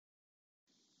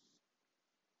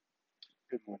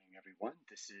Good morning, everyone.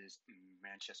 This is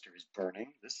Manchester is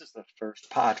Burning. This is the first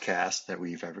podcast that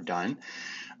we've ever done.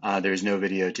 There's no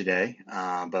video today,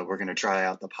 but we're going to try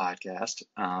out the podcast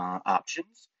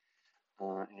options.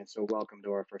 And so, welcome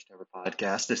to our first ever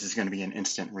podcast. This is going to be an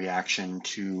instant reaction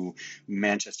to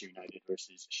Manchester United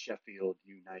versus Sheffield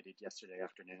United yesterday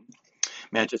afternoon.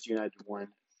 Manchester United won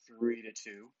 3-2.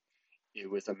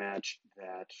 It was a match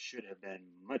that should have been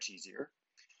much easier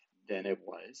than it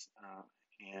was.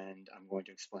 And I'm going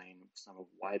to explain some of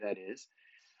why that is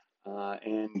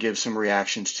and give some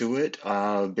reactions to it,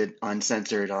 a bit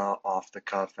uncensored, off the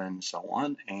cuff, and so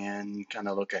on, and kind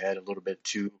of look ahead a little bit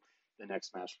to the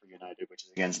next match for United, which is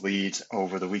against Leeds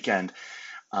over the weekend,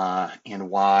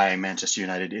 and why Manchester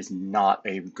United is not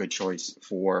a good choice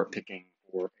for picking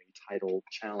for a title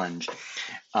challenge,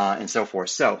 and so forth.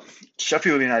 So,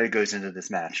 Sheffield United goes into this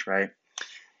match, right?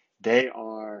 They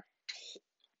are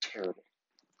terrible.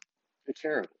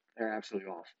 They're terrible. They're absolutely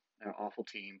awful. They're an awful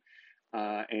team.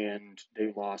 And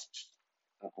they lost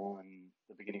on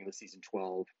the beginning of the season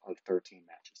 12 of 13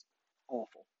 matches.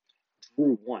 Awful.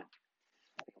 Drew one.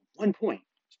 1 point.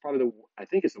 It's probably I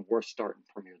think it's the worst start in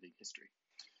Premier League history.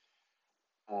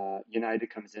 United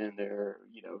comes in, they're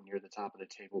near the top of the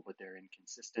table, but they're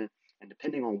inconsistent. And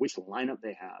depending on which lineup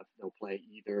they have, they'll play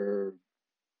either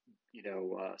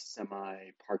semi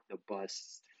park the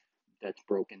bus that's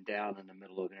broken down in the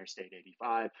middle of Interstate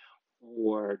 85,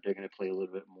 or they're going to play a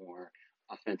little bit more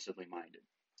offensively minded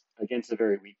against a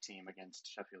very weak team against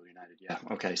Sheffield United. Yeah,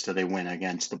 okay, so they win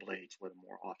against the Blades with a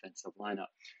more offensive lineup.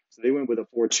 So they went with a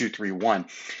 4-2-3-1,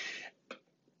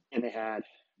 and they had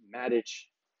Matic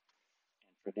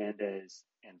and Fernandez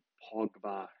and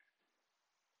Pogba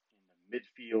in the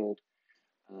midfield,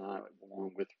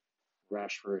 along with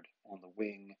Rashford on the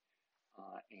wing,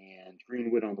 and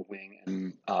Greenwood on the wing,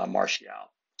 and Martial,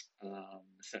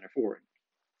 center forward.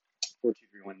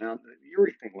 4-2-3-1. Now, the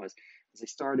eerie thing was they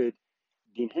started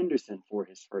Dean Henderson for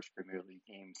his first Premier League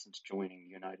game since joining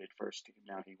United first team.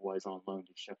 Now, he was on loan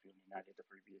to Sheffield United the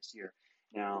previous year.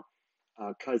 Now,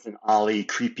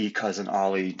 creepy cousin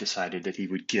Ollie, decided that he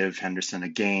would give Henderson a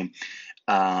game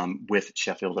with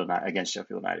Sheffield United against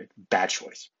Sheffield United. Bad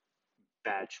choice.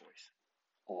 Bad choice.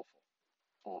 Awful.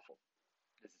 Awful.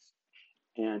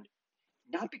 And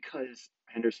not because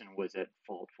Henderson was at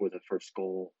fault for the first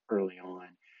goal early on,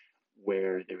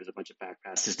 where there was a bunch of back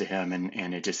passes to him,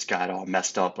 and it just got all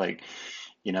messed up, like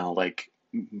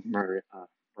Mariah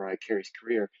Carey's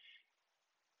career,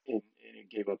 and it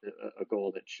gave up a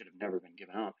goal that should have never been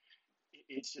given up.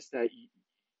 It's just that,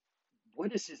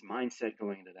 what is his mindset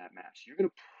going into that match? You're going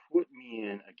to put me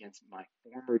in against my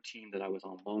former team that I was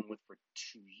on loan with for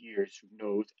 2 years, who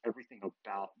knows everything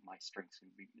about my strengths and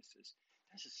weaknesses.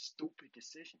 That's a stupid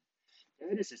decision.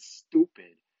 That is as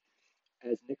stupid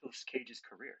as Nicolas Cage's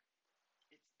career.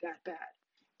 It's that bad.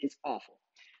 It's awful.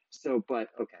 So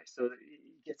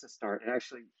he gets a start, and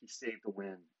actually he saved the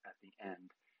win at the end.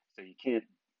 So you can't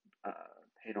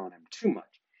hate on him too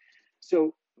much.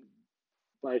 So,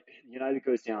 but United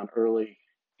goes down early,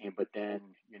 but then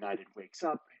United wakes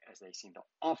up, as they seem to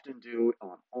often do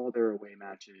on all their away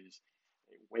matches.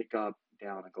 They wake up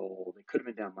down a goal. They could have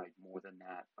been down by more than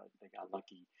that, but they got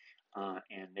lucky,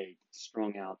 and they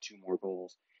strung out two more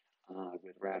goals.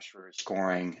 With Rashford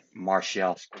scoring,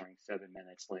 Martial scoring 7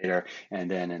 minutes later,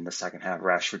 and then in the second half,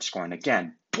 Rashford scoring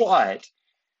again. But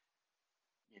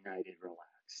United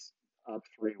relax, up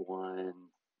 3-1.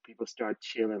 People start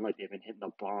chilling like they've been hitting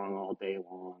the bong all day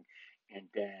long, and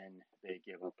then they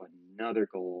give up another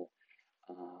goal,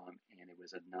 and it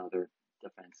was another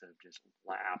defensive just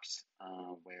lapse,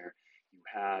 where you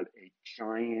have a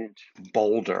giant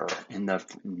boulder in the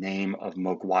name of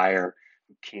Maguire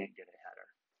who can't get a header.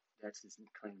 That's his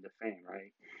claim to fame,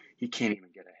 right? He can't even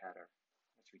get a header.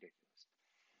 That's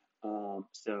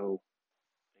ridiculous. So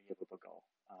they give up a goal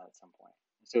at some point.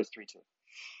 So it's 3-2.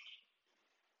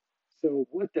 So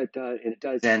what that does, and it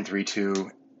does end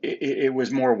 3-2. It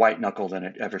was more white knuckle than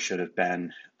it ever should have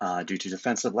been, due to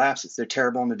defensive lapses. They're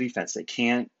terrible in the defense. They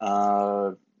can't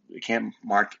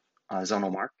mark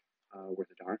zonal mark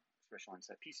worth a darn, especially on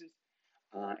set pieces.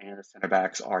 And the center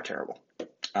backs are terrible.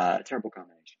 Terrible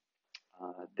combination.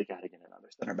 They got to get another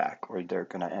center back, or they're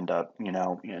going to end up, in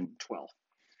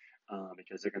 12th,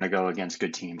 because they're going to go against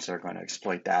good teams. They're going to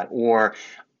exploit that, or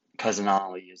Cousin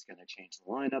Ollie is going to change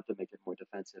the lineup to make it more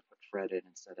defensive, put Fred in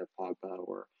instead of Pogba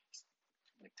or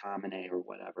McTominay or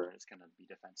whatever. It's going to be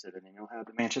defensive, and then you'll have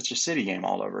the Manchester City game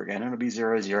all over again. It'll be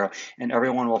 0-0, and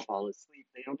everyone will fall asleep.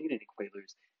 They don't need any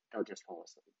Quaaludes. They'll just fall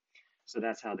asleep. So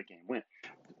that's how the game went.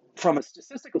 From a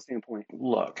statistical standpoint,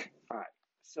 look, all right,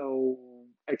 so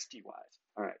XG wise,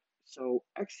 all right, So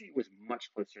XG was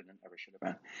much closer than ever should have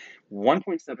been.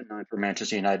 1.79 for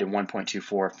Manchester United,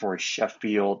 1.24 for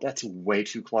Sheffield. That's way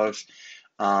too close.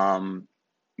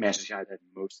 Manchester United had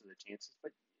most of the chances,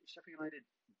 but Sheffield United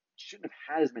shouldn't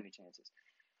have had as many chances.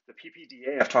 The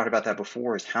PPDA, I've talked about that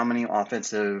before, is how many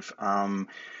offensive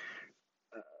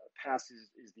passes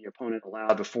is the opponent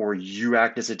allowed before you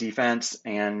act as a defense,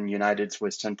 and United's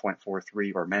was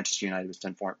 10.43, or Manchester United was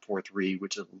 10.43,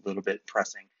 which is a little bit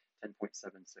pressing.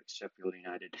 10.76 Sheffield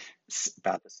United,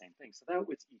 about the same thing. So that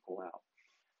would equal out.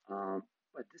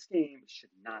 But this game should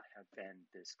not have been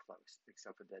this close,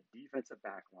 except for that defensive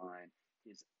back line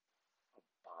is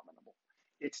abominable.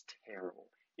 It's terrible.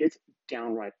 It's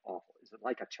downright awful. Is it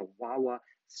like a chihuahua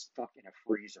stuck in a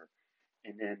freezer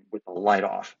and then with the light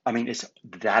off? I mean, it's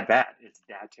that bad. It's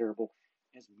that terrible.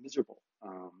 It's miserable.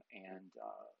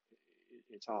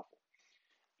 It's awful.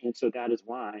 And so that is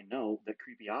why I know that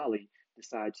Creepy Ollie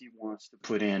decides he wants to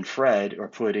put in Fred or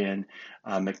put in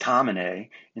McTominay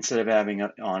instead of having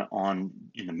on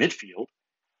in the midfield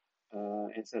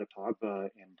instead of Pogba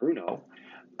and Bruno,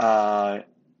 uh,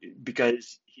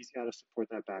 because he's got to support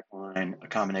that back line, a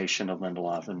combination of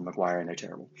Lindelof and Maguire, and they're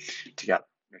terrible together.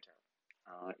 They're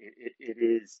terrible. It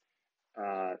is.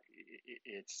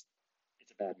 It's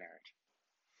a bad marriage.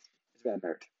 It's a bad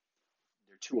marriage.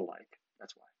 They're two alike.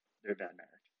 That's why they're a bad marriage.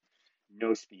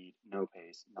 No speed, no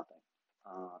pace, nothing,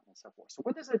 and so forth. So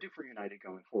what does that do for United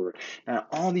going forward? Now,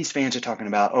 all these fans are talking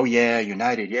about, oh yeah,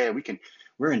 United, yeah,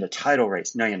 we're in the title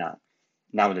race. No, you're not.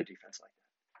 Not with a defense like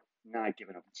that. Not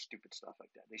giving up stupid stuff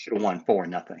like that. They should have won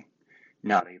 4-0.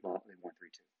 No, they won 3-2.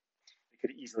 They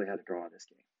could have easily had a draw in this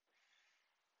game.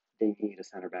 They need a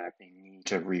center back. They need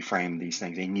to reframe these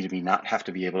things. They need to not have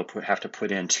to be able to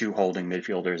put in two holding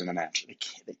midfielders in a match.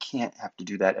 They can't have to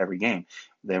do that every game.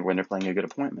 When they're playing a good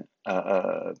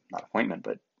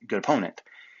good opponent.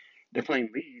 They're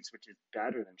playing Leeds, which is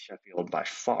better than Sheffield by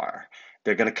far.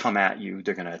 They're going to come at you.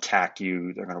 They're going to attack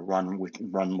you. They're going to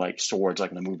run like swords, like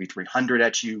in the movie 300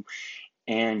 at you.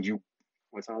 And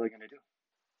what's Ollie going to do?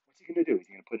 What's he going to do? Is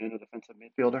he going to put in a defensive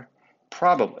midfielder?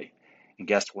 Probably. And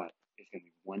guess what? It's going to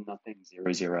be 1-0,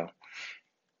 0-0.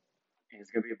 And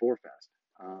it's going to be a bore fest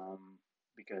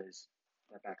because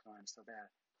that back line is so bad.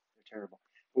 They're terrible.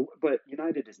 But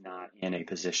United is not in a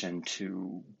position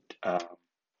to go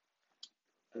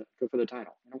for the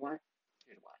title. You know why?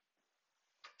 Here's why.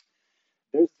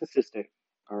 There's a statistic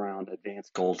around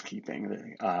advanced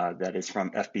goalkeeping that is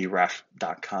from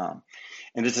FBref.com.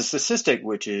 And there's a statistic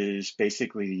which is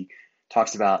basically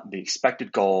talks about the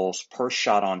expected goals per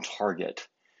shot on target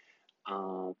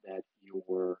that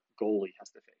your goalie has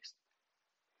to face.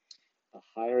 The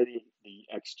higher the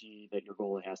XG that your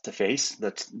goalie has to face,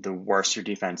 that's the worse your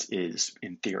defense is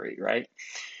in theory, right?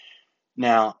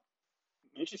 Now,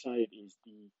 Manchester United is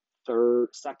the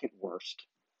second worst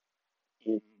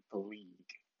in the league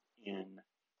in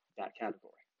that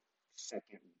category.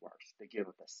 Second worst. They give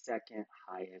up the second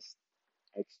highest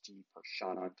XG per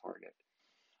shot on target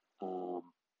in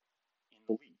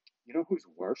the league. You know who's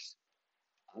worse?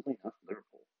 Oddly enough,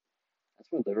 Liverpool. That's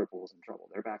when Liverpool's in trouble.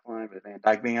 Their back line with Van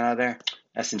Dijk being out of there,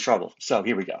 that's in trouble. So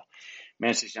here we go.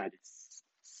 Manchester United's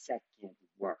second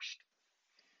worst.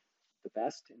 The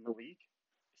best in the league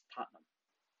is Tottenham.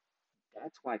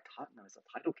 That's why Tottenham is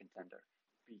a title contender,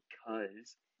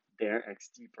 because their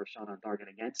XG per shot on target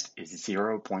against is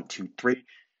 0.23.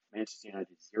 Manchester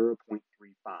United 0.35.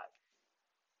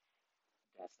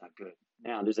 That's not good.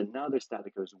 Now, there's another stat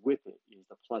that goes with it, is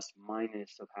the plus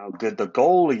minus of how good the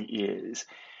goalie is.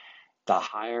 The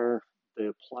higher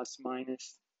the plus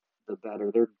minus, the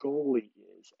better their goalie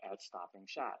is at stopping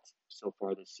shots. So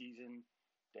far this season,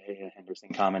 De Gea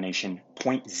Henderson combination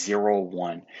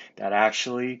 0.01. That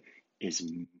actually is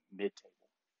mid-table.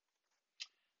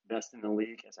 Best in the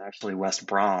league is actually West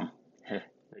Brom.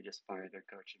 They just fired their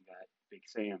coach and got Big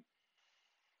Sam.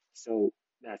 So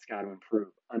that's got to improve.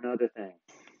 Another thing,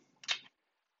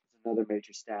 another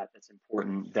major stat that's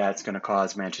important that's going to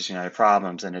cause Manchester United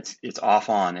problems, and it's off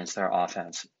on. It's their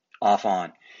offense. Off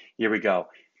on. Here we go.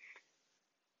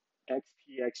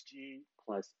 XPXG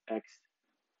plus X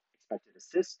expected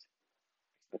assist,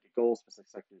 expected goals plus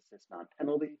expected assist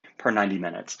non-penalty per 90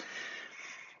 minutes.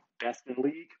 Best in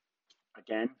league,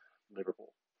 again,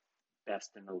 Liverpool.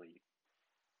 Best in the league.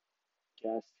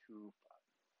 Guess who?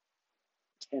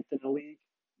 10th in the league,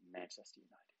 Manchester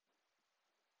United.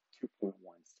 2.17.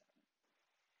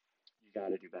 You got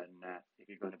to do better than that if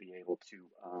you're going to be able to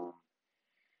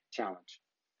challenge.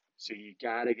 So you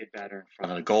got to get better in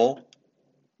front of the goal,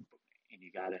 and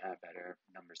you got to have better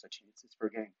numbers of chances per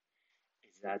game.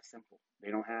 It's that simple. They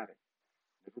don't have it.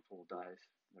 Liverpool does.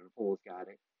 Liverpool's got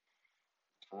it.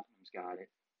 Tottenham's got it.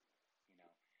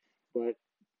 but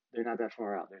they're not that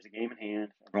far out. There's a game in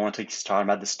hand. Everyone keeps talking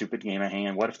about the stupid game in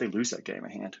hand. What if they lose that game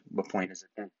in hand? What point is it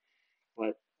then?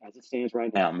 But as it stands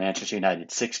right now, Manchester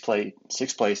United, sixth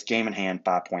place, game in hand,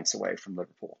 5 points away from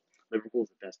Liverpool. Liverpool's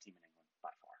the best team in England by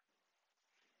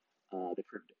far. They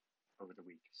proved it over the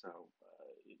week. So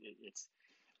it's.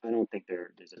 I don't think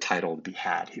there's a title to be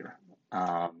had here.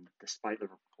 Despite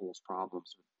Liverpool's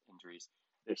problems with injuries,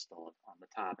 they're still on the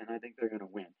top, and I think they're going to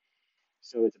win.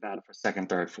 So it's a battle for second,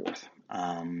 third, fourth.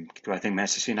 Do I think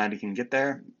Manchester United can get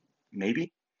there?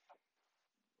 Maybe.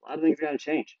 A lot of things got to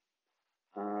change.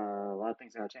 A lot of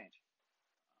things got to change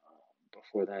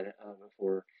before that.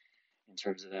 Before in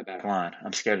terms of that back line,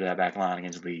 I'm scared of that back line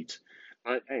against Leeds.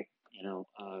 But hey,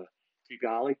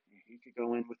 Kugali, he could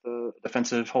go in with a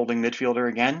defensive holding midfielder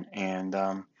again, and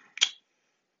and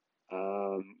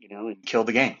kill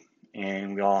the game.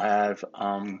 And we're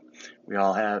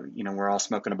all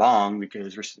smoking a bong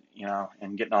because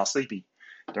and getting all sleepy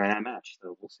during that match.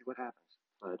 So we'll see what happens.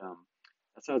 But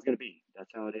that's how it's gonna be.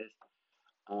 That's how it is.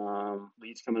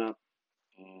 Leeds coming up,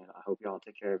 and I hope y'all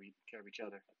take care of each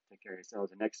other, take care of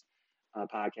yourselves. The next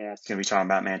podcast is gonna be talking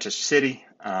about Manchester City.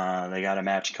 They got a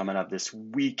match coming up this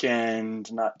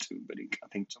weekend, not too, but I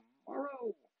think tomorrow.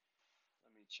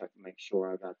 Let me check, make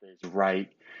sure I got this right.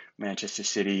 Manchester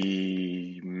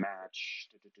City match.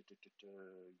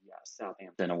 Yeah,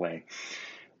 Southampton away.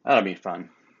 That'll be fun.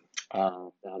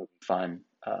 That'll be fun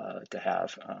to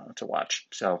have to watch.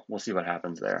 So we'll see what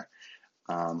happens there.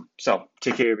 So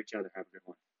take care of each other. Have a good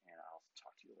one.